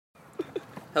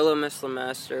Hello, Miss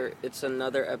Lemaster. It's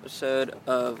another episode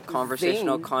of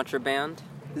Conversational Zing. Contraband.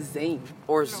 Zing.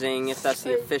 Or Zing, if that's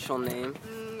the official name.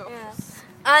 No. Yeah.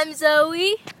 I'm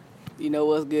Zoe. You know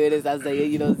what's good is Isaiah,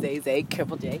 you know Zay,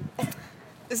 Triple J.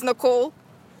 It's Nicole.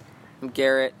 I'm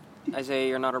Garrett. Isaiah,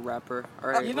 you're not a rapper.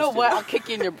 Alright, You know what? I'll kick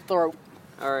you in your throat.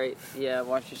 Alright, yeah,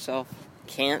 watch yourself.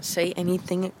 Can't say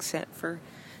anything except for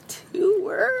 2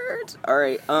 words.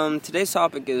 Alright, today's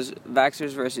topic is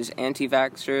vaxxers versus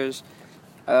anti-vaxxers.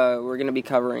 We're gonna be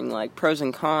covering, like, pros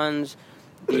and cons,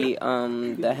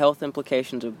 the health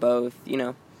implications of both,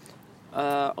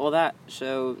 all that.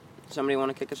 So, somebody want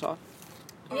to kick us off?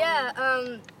 Yeah,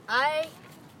 I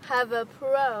have a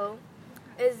pro.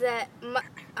 Is that my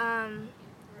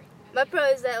pro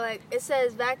is that, like, it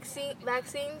says vaccines,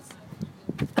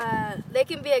 they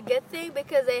can be a good thing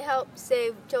because they help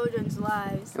save children's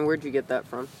lives. And where'd you get that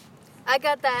from? I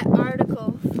got that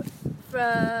article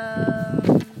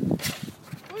from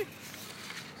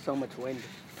So much wind.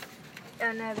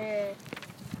 another.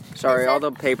 Sorry, It all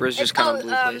says- the papers just kind of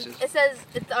blew places. It says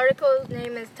the article's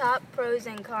name is Top Pros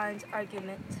and Cons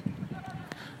Arguments.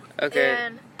 Okay.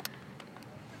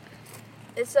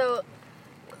 And so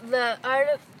the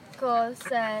article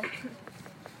said,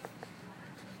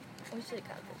 we should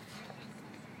copy.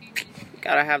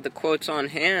 Gotta have the quotes on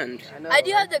hand. know, I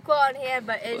do have the quote on hand,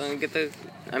 but it's Well,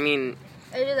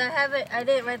 I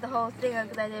didn't write the whole thing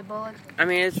because I did bullets.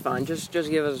 it's fine. Just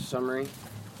give us a summary.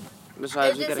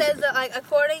 Besides, It just says that, like,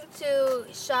 according to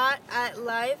Shot at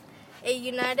Life, a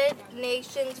United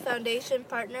Nations Foundation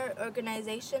partner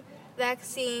organization,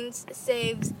 vaccines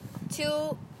saves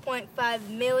 2.5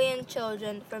 million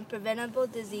children from preventable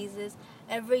diseases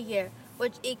every year,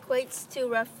 which equates to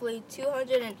roughly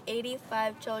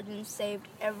 285 children saved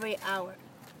every hour.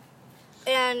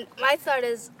 And my thought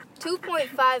is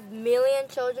 2.5 million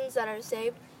children that are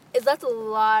saved that's a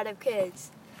lot of kids.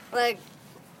 Like,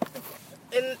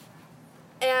 and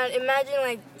imagine,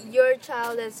 like, your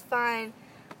child is fine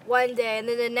one day, and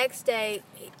then the next day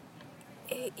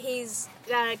he's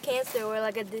got a cancer or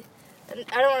like I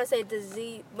don't want to say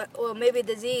disease, but maybe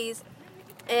disease,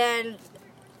 and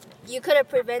you could have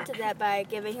prevented that by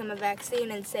giving him a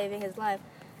vaccine and saving his life.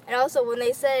 And also, when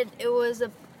they said it was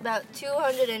about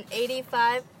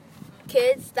 285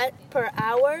 kids per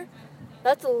hour,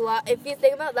 that's a lot. If you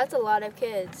think about it, that's a lot of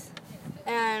kids.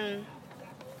 And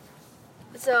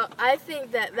so I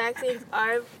think that vaccines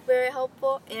are very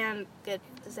helpful and good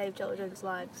to save children's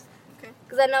lives. Okay.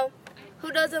 Because I know,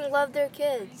 who doesn't love their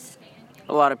kids?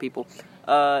 a lot of people.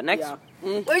 Next. Yeah.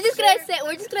 We're just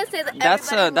gonna say that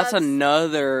That's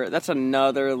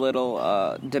another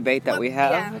little debate that we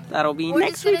have. Yeah. That'll be We're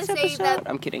next just gonna week's say episode. that-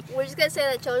 I'm kidding. We're just gonna say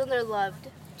that children are loved.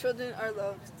 Children are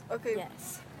loved. Okay.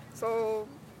 Yes. So,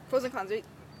 pros and cons, right?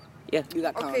 Yeah. You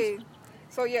got cons. Okay.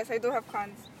 So, yes, I do have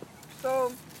cons.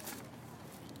 So,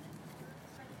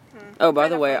 Oh, by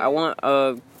the way, I want.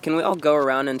 Can we all go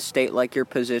around and state, like, your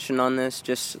position on this?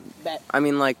 Just, Bet.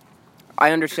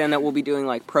 I understand that we'll be doing,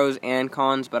 like, pros and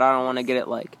cons, but I don't want to get it,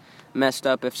 like, messed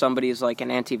up if somebody's, like,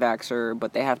 an anti-vaxxer,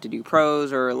 but they have to do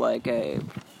pros, or, like, a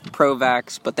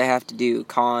pro-vax, but they have to do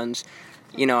cons.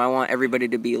 I want everybody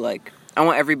to be, like, I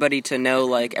want everybody to know,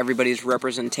 like, everybody's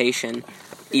representation,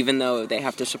 even though they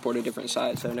have to support a different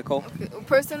side. So, Nicole? okay.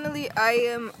 Personally, I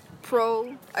am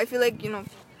pro. I feel like,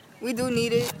 we do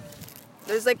need it.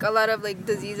 There's, like, a lot of, like,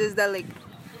 diseases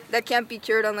that can't be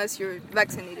cured unless you're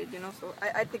vaccinated, So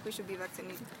I think we should be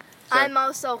vaccinated. So- I'm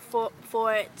also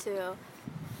for it too.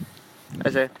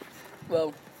 Isaiah?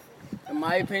 Well, in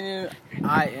my opinion,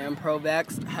 I am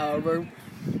pro-vax. However,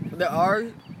 there are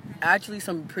actually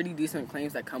some pretty decent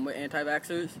claims that come with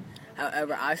anti-vaxxers.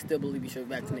 However, I still believe you should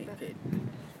vaccinate your kid.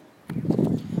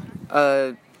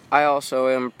 I also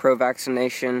am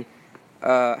pro-vaccination.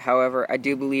 However, I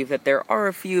do believe that there are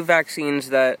a few vaccines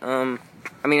that,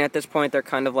 at this point, they're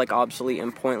kind of, like, obsolete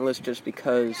and pointless just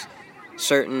because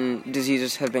certain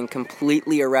diseases have been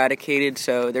completely eradicated,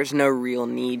 so there's no real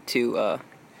need to,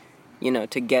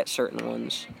 to get certain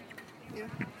ones. Yeah.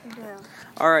 Yeah.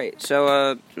 Alright,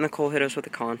 so, Nicole, hit us with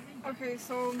a con. Okay,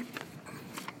 so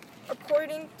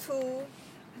according to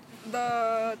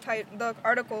the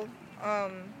article,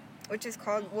 which is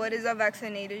called "What is a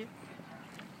Vaccinator?"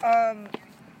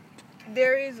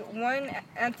 There is one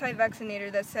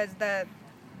anti-vaccinator that says that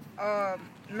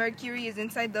mercury is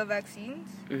inside the vaccines.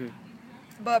 Mm-hmm.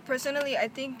 But personally, I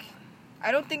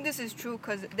don't think this is true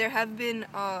because there have been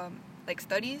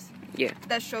studies Yeah.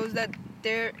 that shows that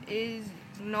there is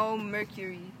no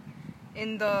mercury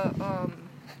in the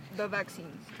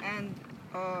vaccines. And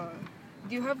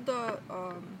do you have the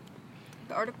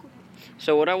article?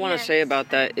 So what I want to Yes. say about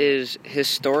that is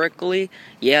historically,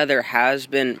 yeah, there has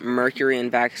been mercury in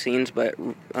vaccines, but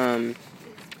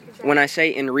when I say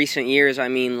in recent years, I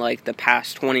mean like the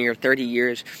past 20 or 30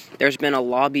 years, there's been a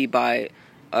lobby by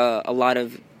a lot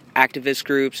of activist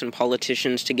groups and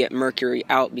politicians to get mercury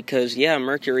out because, yeah,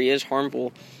 mercury is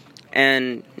harmful.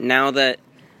 And now that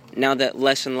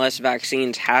less and less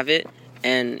vaccines have it,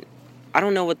 and I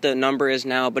don't know what the number is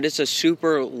now, but it's a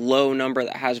super low number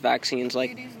that has vaccines.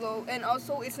 Like, It is low, and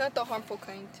also it's not the harmful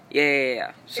kind.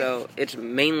 yeah. So it's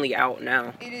mainly out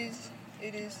now. It is.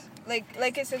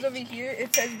 Like it says over here,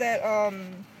 it says that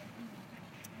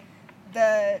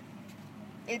that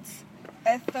it's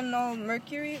ethanol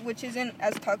mercury, which isn't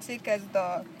as toxic as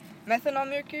the methanol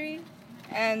mercury,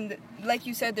 and like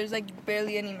you said, there's like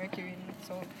barely any mercury in it.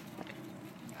 So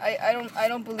I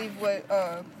don't believe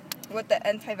what the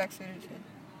anti-vaxxers said.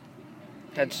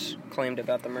 That's claimed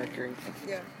about the mercury.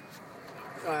 Yeah.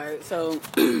 Alright, so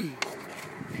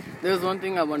there's one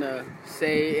thing I want to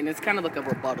say, and it's kind of like a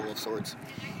rebuttal of sorts.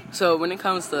 So when it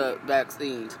comes to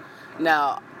vaccines,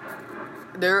 now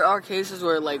there are cases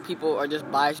where like people are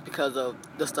just biased because of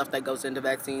the stuff that goes into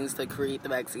vaccines to create the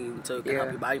vaccine to help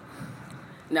your body.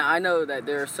 Now I know that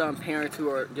there are some parents who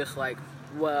are just like,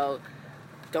 well,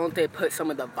 don't they put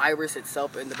some of the virus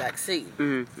itself in the vaccine?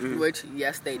 Mm-hmm. Which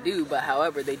yes they do, but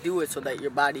however they do it so that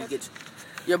your body gets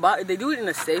they do it in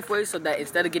a safe way so that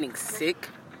instead of getting sick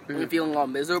and feeling all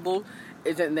miserable,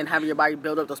 and then having your body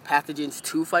build up those pathogens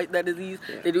to fight that disease,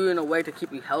 they do it in a way to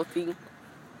keep you healthy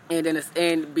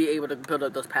and be able to build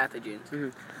up those pathogens. Mm-hmm.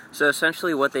 So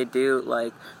essentially what they do,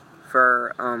 like,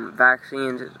 for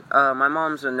vaccines, my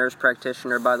mom's a nurse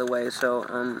practitioner, by the way,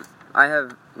 so I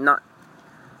have not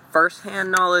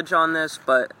first-hand knowledge on this,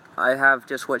 but I have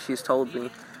just what she's told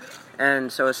me.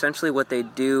 And so essentially what they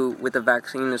do with the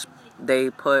vaccine is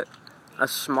they put a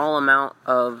small amount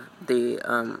of the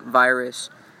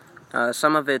virus.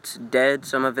 Some of it's dead,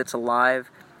 some of it's alive.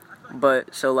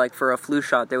 But so like for a flu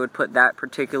shot, they would put that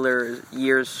particular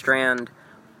year's strand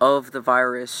of the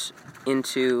virus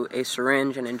into a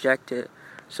syringe and inject it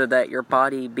so that your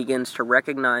body begins to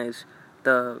recognize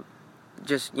the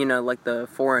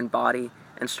foreign body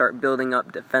and start building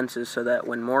up defenses so that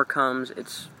when more comes,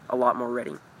 it's a lot more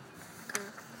ready.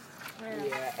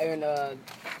 Yeah, and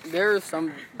there are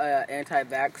some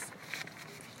anti-vax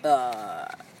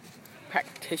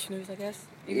practitioners, I guess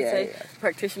you could say,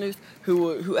 practitioners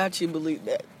who actually believe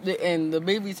that, and the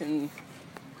main reason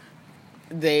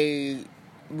they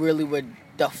really would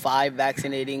defy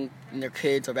vaccinating their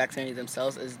kids or vaccinating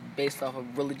themselves is based off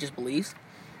of religious beliefs.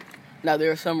 Now,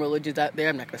 there are some religions out there,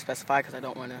 I'm not going to specify because I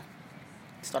don't want to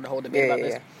start a whole debate about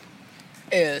this,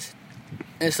 is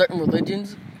in certain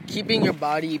religions, keeping your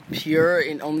body pure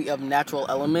and only of natural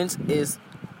elements is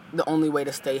the only way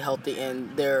to stay healthy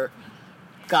in their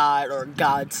God or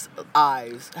God's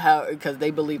eyes. Because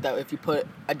they believe that if you put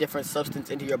a different substance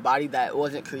into your body that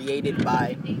wasn't created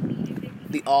by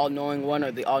the all-knowing one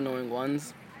or the all-knowing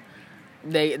ones,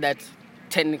 that's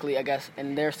technically, I guess,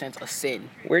 in their sense, a sin.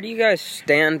 Where do you guys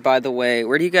stand, by the way?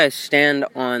 Where do you guys stand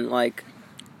on, like,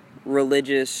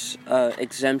 religious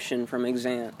exemption from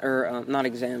not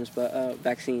exams, but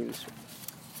vaccines?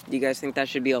 Do you guys think that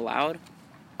should be allowed?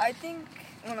 I think.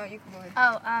 Oh no, you can go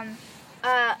ahead.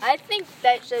 I think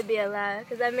that should be allowed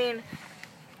because I mean,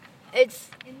 it's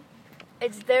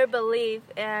their belief,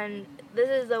 and this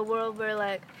is a world where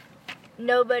like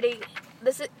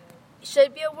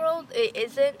should be a world. It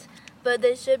isn't, but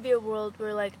there should be a world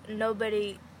where like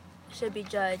nobody should be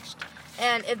judged,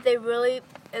 and if they really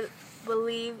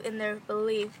believe in their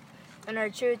belief and are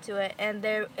true to it, and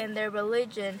their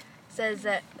religion says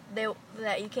that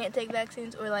you can't take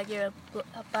vaccines or like your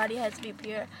body has to be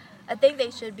pure, I think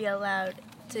they should be allowed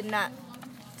to not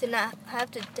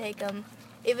have to take them,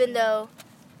 even though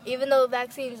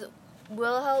vaccines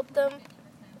will help them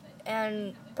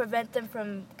and prevent them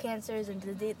from cancers and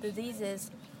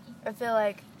diseases. I feel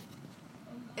like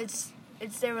it's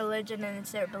their religion and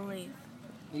it's their belief.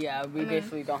 Yeah, we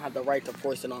basically don't have the right to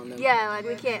force it on them. Yeah, like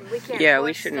we can't. Yeah,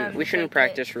 force we them to shouldn't take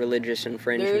practice religious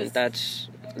infringement. That's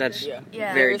Yeah.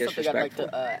 very There is something I'd like disrespectful.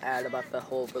 to add about the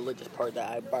whole religious part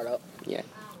that I brought up. Yeah.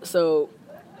 So,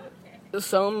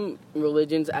 some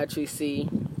religions actually see,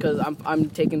 because I'm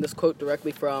taking this quote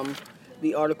directly from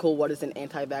the article "What is an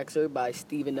Anti-Vaxxer" by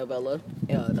Stephen Novella,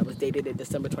 that was dated in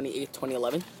December 28th,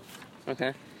 2011.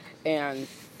 Okay. And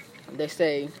they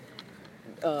say,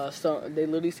 they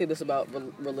literally say this about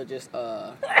religious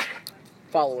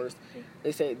followers.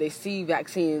 They say they see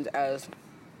vaccines as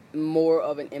more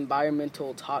of an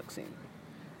environmental toxin,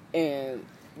 and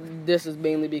this is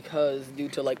mainly because due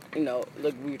to like we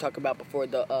were talking about before,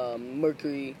 the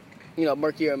mercury,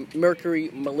 mercury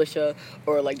militia,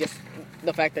 or like just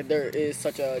the fact that there is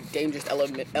such a dangerous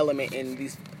element in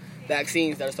these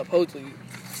vaccines that are supposed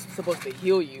to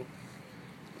heal you.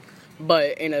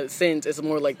 But in a sense, it's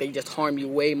more like they just harm you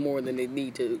way more than they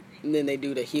do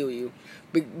to heal you.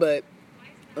 But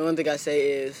the one thing I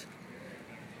say is,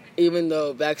 even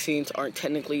though vaccines aren't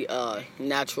technically a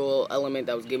natural element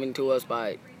that was given to us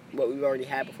by what we already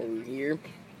had before we were here,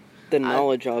 the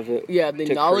knowledge of it. Yeah, the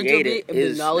knowledge of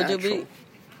it,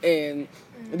 and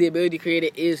the ability to create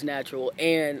it is natural.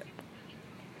 And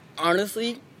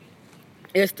honestly,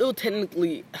 it still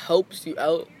technically helps you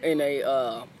out in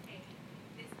a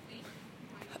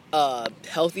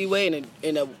healthy way,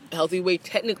 in a healthy way,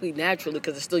 technically naturally,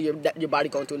 because it's still your body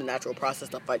going through the natural process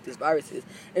to fight these viruses.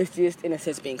 It's just in a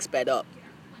sense being sped up.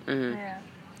 Mm-hmm. Yeah.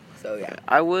 So yeah,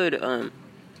 I would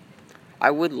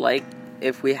like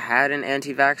if we had an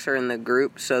anti-vaxxer in the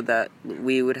group, so that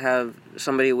we would have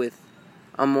somebody with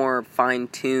a more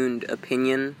fine-tuned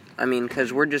opinion. I mean,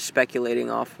 because we're just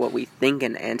speculating off what we think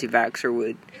an anti-vaxxer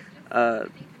would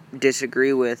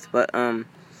disagree with, but I'm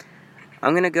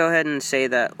going to go ahead and say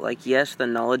that, like, yes, the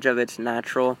knowledge of it's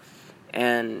natural,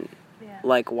 and,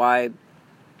 like, why,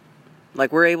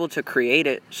 like, we're able to create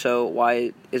it, so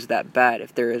why is that bad?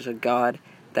 If there is a God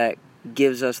that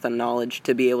gives us the knowledge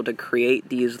to be able to create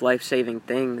these life-saving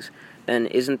things, then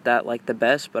isn't that, like, the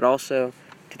best? But also,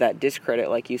 to that discredit,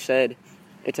 like you said,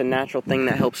 it's a natural thing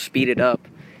that helps speed it up.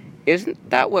 Isn't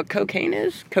that what cocaine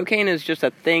is? Cocaine is just a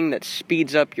thing that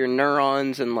speeds up your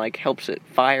neurons and, like, helps it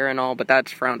fire and all, but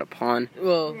that's frowned upon.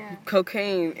 Well,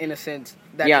 cocaine, in a sense,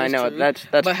 that yeah, is I know, true. that's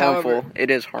But harmful. however,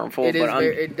 it is harmful,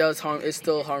 it does harm. It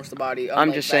still harms the body.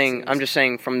 I'm just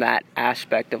saying from that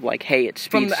aspect of, like, hey, it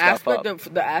speeds stuff up.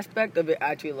 From the aspect of it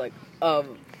actually, like, of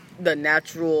the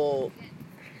natural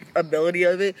ability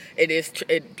of it,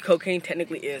 cocaine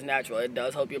technically is natural. It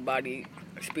does help your body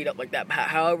speed up like that.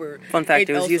 However, fun fact,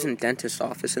 it was used in dentist's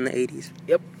office in the 80s.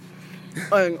 Yep.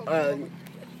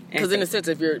 Because in a sense,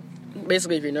 if your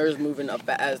nerves moving up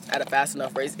at a fast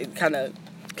enough rate, it kind of,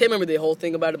 can't remember the whole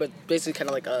thing about it, but basically kind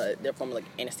of like they're from like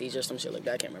anesthesia or some shit like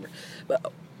that. I can't remember,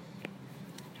 but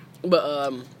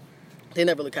they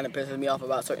never really kind of pisses me off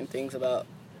about certain things, about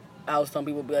how some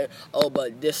people be like, oh,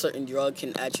 but this certain drug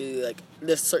can actually, like,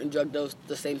 this certain drug does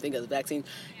the same thing as vaccine.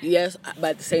 Yes, but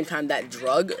at the same time, that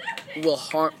drug will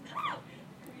harm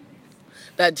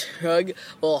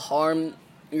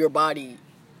your body,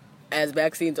 as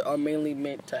vaccines are mainly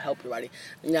meant to help your body.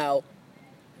 Now,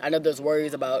 I know there's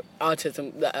worries about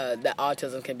autism, that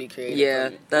autism can be created. Yeah,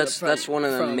 that's one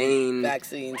of the main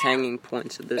vaccines. hanging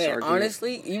points of this argument.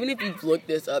 Honestly, even if you look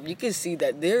this up, you can see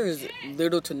that there is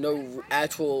little to no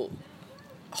actual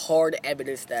hard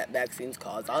evidence that vaccines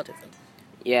cause autism.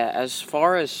 Yeah, as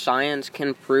far as science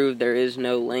can prove, there is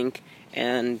no link,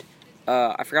 and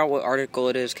I forgot what article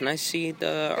it is. Can I see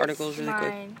the articles really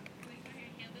quick?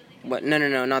 What?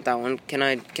 No, not that one. Can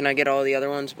I get all the other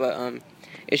ones? But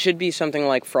it should be something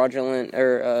like fraudulent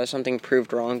or something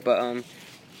proved wrong. But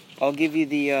I'll give you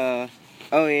the.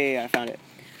 Oh yeah, I found it.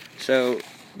 So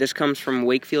this comes from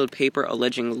Wakefield paper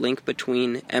alleging link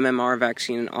between MMR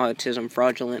vaccine and autism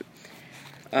fraudulent.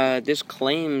 This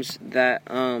claims that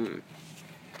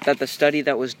that the study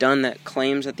that was done that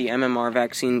claims that the MMR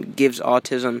vaccine gives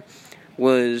autism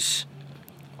was,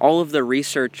 all of the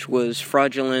research was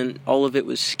fraudulent, all of it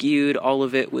was skewed, all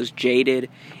of it was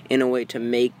jaded in a way to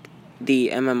make the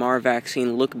MMR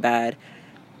vaccine look bad.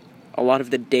 A lot of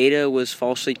the data was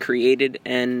falsely created,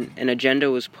 and an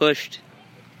agenda was pushed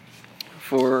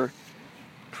for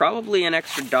probably an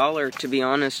extra $1, to be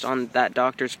honest, on that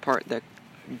doctor's part that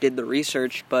did the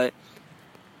research, but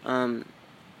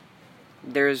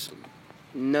there's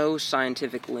no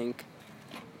scientific link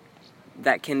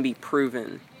that can be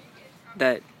proven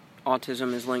that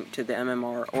autism is linked to the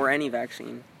MMR or any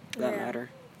vaccine, for that matter.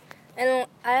 And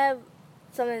I have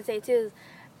something to say too.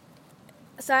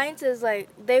 Scientists, like,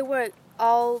 they work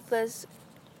hard,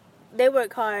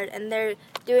 and they're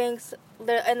in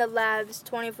the labs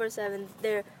 24/7.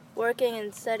 They're working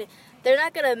and studying. They're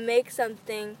not gonna make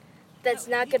something that's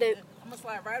not gonna. I'm gonna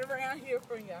slide right around here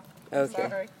for you. Okay.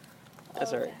 Sorry.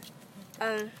 That's alright.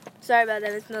 Sorry about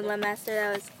that, Miss Master.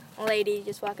 That was a lady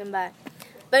just walking by.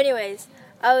 But anyways,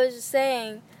 I was just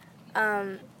saying,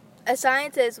 a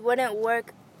scientist wouldn't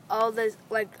work all this,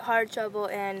 like, hard trouble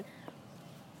and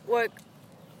work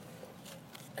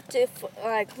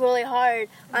really hard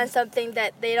on something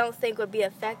that they don't think would be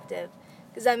effective.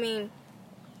 Because, I mean,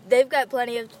 they've got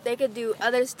they could do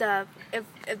other stuff if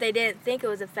they didn't think it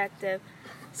was effective.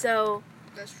 So,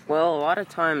 well, a lot of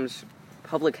times,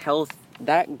 public health,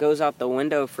 that goes out the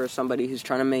window for somebody who's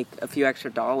trying to make a few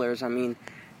extra dollars. I mean,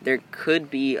 there could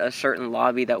be a certain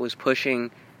lobby that was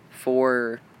pushing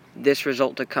for this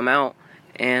result to come out,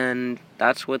 and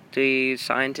that's what the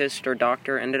scientist or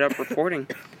doctor ended up reporting.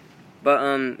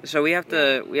 But so we have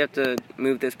to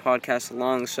move this podcast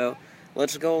along. So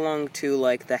let's go along to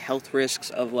like the health risks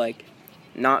of like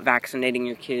not vaccinating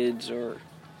your kids, or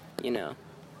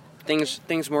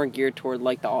things more geared toward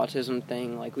like the autism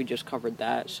thing. Like we just covered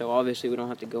that, so obviously we don't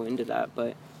have to go into that.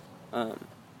 But I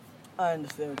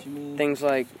understand what you mean. things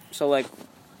like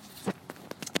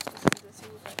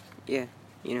yeah,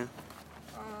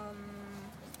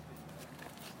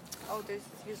 Oh, there's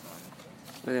this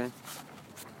one. okay.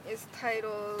 It's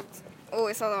titled. Oh,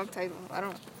 it's a long title. I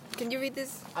don't. Can you read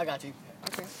this? I got you.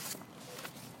 Okay.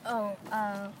 Oh,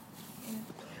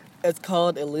 It's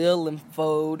called ileal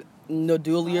lymphoid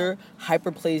nodular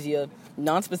hyperplasia,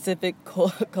 nonspecific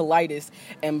colitis,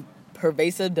 and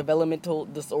pervasive developmental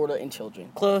disorder in children.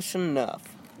 Close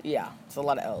enough. Yeah, it's a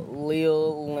lot of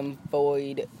ileal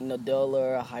lymphoid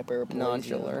nodular hyperplasia.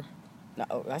 Nodular.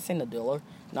 No, I say nodular.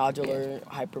 Nodular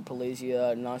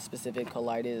hyperplasia, nonspecific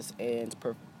colitis, and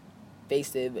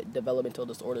pervasive developmental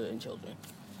disorder in children.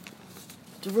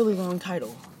 It's a really long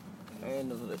title,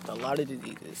 and it's a lot of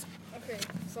diseases. Okay.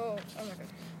 So. Oh my god.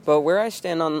 But where I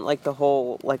stand on like the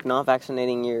whole like not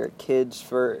vaccinating your kids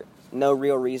for no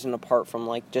real reason apart from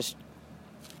like just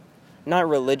not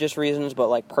religious reasons, but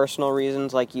like personal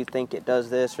reasons, like you think it does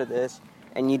this or this,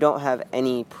 and you don't have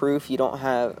any proof, you don't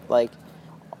have like,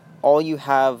 all you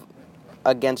have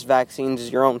against vaccines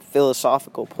is your own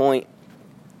philosophical point,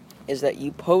 is that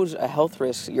you pose a health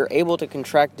risk. You're able to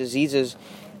contract diseases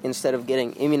instead of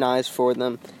getting immunized for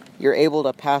them. You're able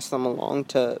to pass them along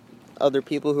to other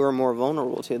people who are more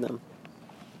vulnerable to them.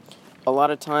 A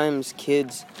lot of times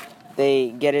kids, they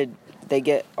get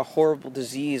a horrible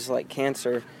disease like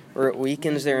cancer, or it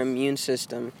weakens their immune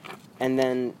system, and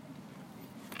then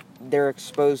they're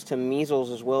exposed to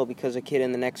measles as well because a kid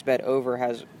in the next bed over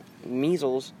has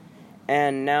measles,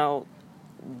 and now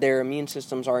their immune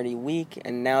system's already weak,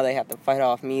 and now they have to fight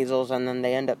off measles, and then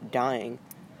they end up dying.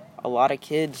 A lot of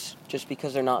kids, just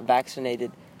because they're not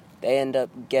vaccinated, they end up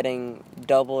getting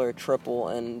double or triple,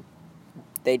 and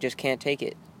they just can't take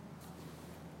it.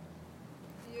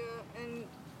 Yeah, and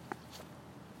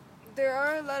there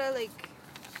are a lot of like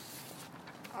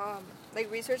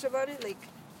research about it,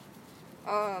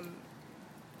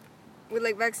 with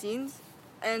like vaccines,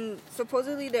 and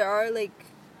supposedly there are like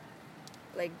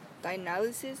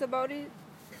analysis about it.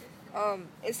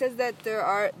 It says that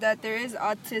there is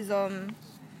autism,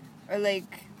 or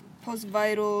like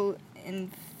post-vital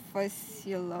infantile. I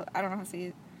don't know how to say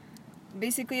it.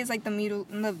 Basically, it's like the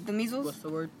measles. What's the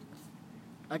word?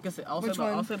 I can say I'll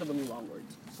say the really long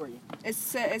words for you. It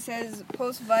says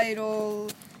post-vital,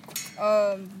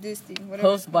 this thing, whatever.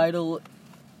 Post-vital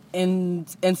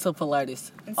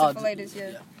encephalitis. Encephalitis,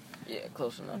 yeah. Yeah,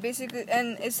 close enough. Basically,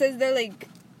 and it says that like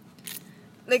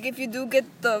if you do get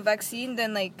the vaccine,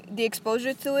 then like the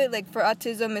exposure to it, like for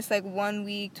autism, it's like 1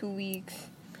 week, 2 weeks,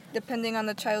 depending on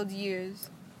the child's years.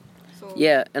 So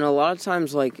Yeah, and a lot of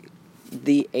times, like,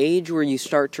 the age where you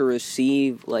start to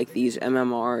receive, like, these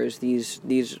MMRs,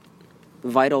 these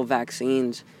vital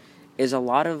vaccines, is a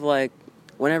lot of, like,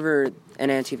 whenever an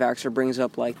anti-vaxxer brings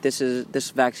up, like, this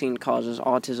vaccine causes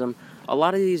autism, a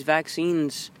lot of these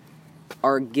vaccines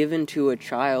are given to a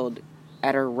child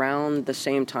at around the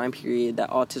same time period that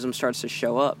autism starts to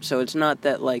show up. So it's not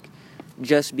that, like,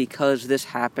 just because this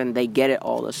happened, they get it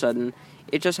all of a sudden.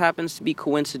 It just happens to be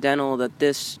coincidental that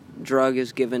this drug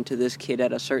is given to this kid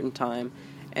at a certain time,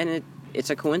 and it's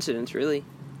a coincidence, really.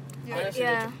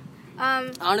 yeah.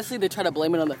 Honestly, they try to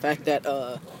blame it on the fact that,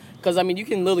 because I mean, you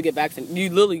can literally get vaccinated. You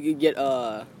literally get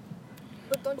there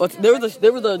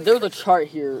was a chart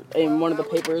here in one of the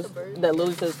papers that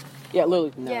literally says, yeah,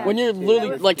 literally, Yeah. when you're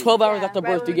literally like 12 hours Yeah, after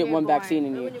right birth, you when get you're one born. vaccine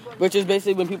in Right you, when you're born. which is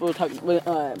basically when people talk.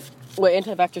 What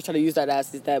anti-vaxxers try to use that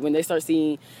as is that when they start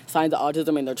seeing signs of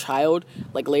autism in their child,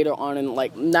 like later on in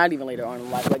like not even later on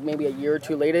in life, like maybe a year or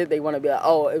two later, they want to be like,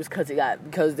 oh, it was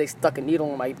because they stuck a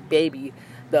needle in my baby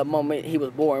the moment he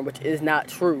was born, which is not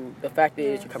true. The fact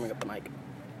is, you're covering up the mic,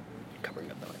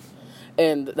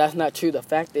 and that's not true. The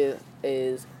fact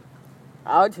is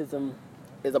autism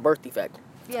is a birth defect.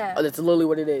 Yeah. That's literally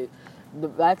what it is. The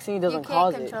vaccine doesn't You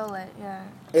cause can't it. control it. Yeah.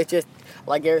 It's just,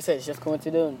 like Garrett said, it's just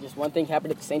coincidental. Just one thing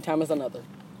happened at the same time as another.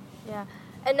 Yeah.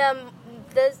 And the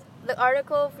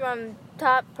article from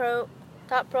top pro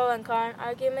and con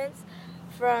arguments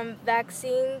from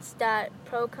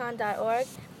vaccines.procon.org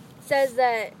says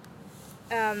that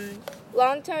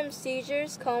long-term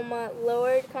seizures, coma,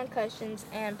 lowered concussions,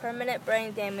 and permanent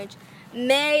brain damage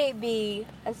may be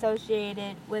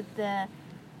associated with the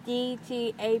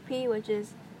DTaP, which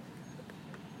is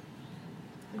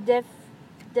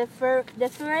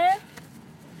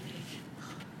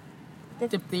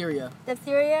diphtheria,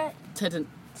 Diphtheria,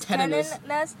 tetanus,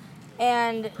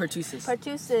 and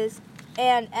pertussis.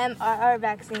 and MRR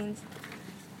vaccines.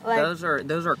 Like, those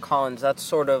are cons. That's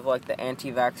sort of like the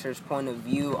anti-vaxxers' point of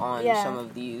view on Yeah. some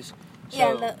of these. So,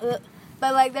 yeah,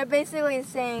 but like they're basically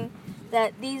saying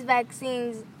that these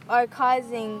vaccines are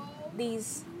causing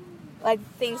these like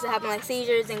things to happen, like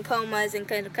seizures and comas and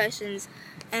concussions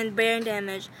and brain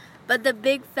damage. But the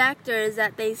big factor is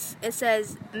that it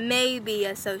says may be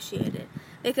associated,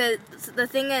 because the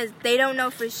thing is they don't know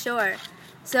for sure.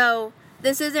 So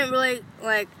this isn't really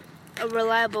like a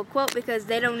reliable quote because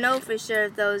they don't know for sure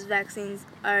if those vaccines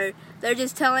are. They're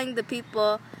just telling the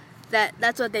people that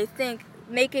that's what they think,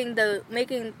 making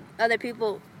other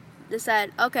people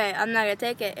decide, okay, I'm not gonna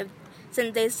take it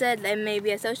since they said they may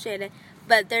be associated,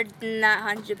 but they're not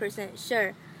 100%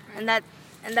 sure, and that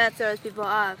throws people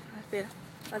off.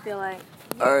 I feel like.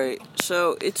 Alright,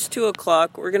 so it's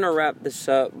 2:00. We're gonna wrap this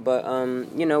up, but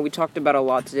we talked about a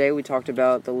lot today. We talked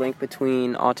about the link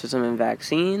between autism and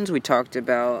vaccines. We talked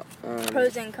about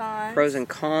Pros and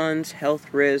cons,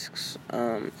 health risks,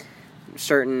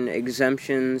 certain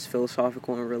exemptions,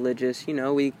 philosophical and religious.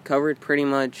 We covered pretty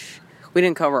much. We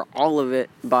didn't cover all of it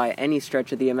by any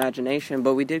stretch of the imagination,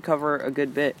 but we did cover a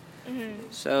good bit. Mm-hmm.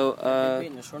 So,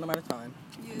 in a short amount of time.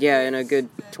 yeah, in a good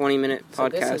 20-minute So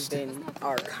podcast. this has been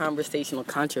our conversational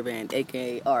contraband,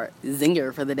 aka our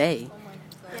zinger for the day.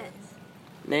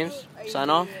 Names? Sign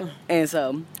off? And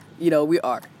so, we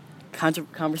are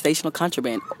conversational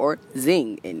contraband, or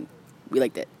zing, and we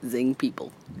like that zing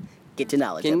people. Get to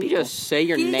knowledge. Can of you people. just say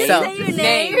your name? So-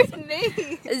 Say your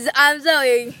name. I'm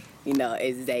Zoe,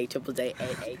 It's Zay, Triple J,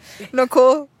 A.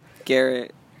 Nicole.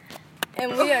 Garrett.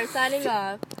 and we are signing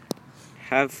off.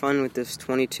 Have fun with this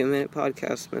 22-minute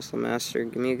podcast, Miss Lemaster.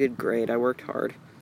 Give me a good grade. I worked hard.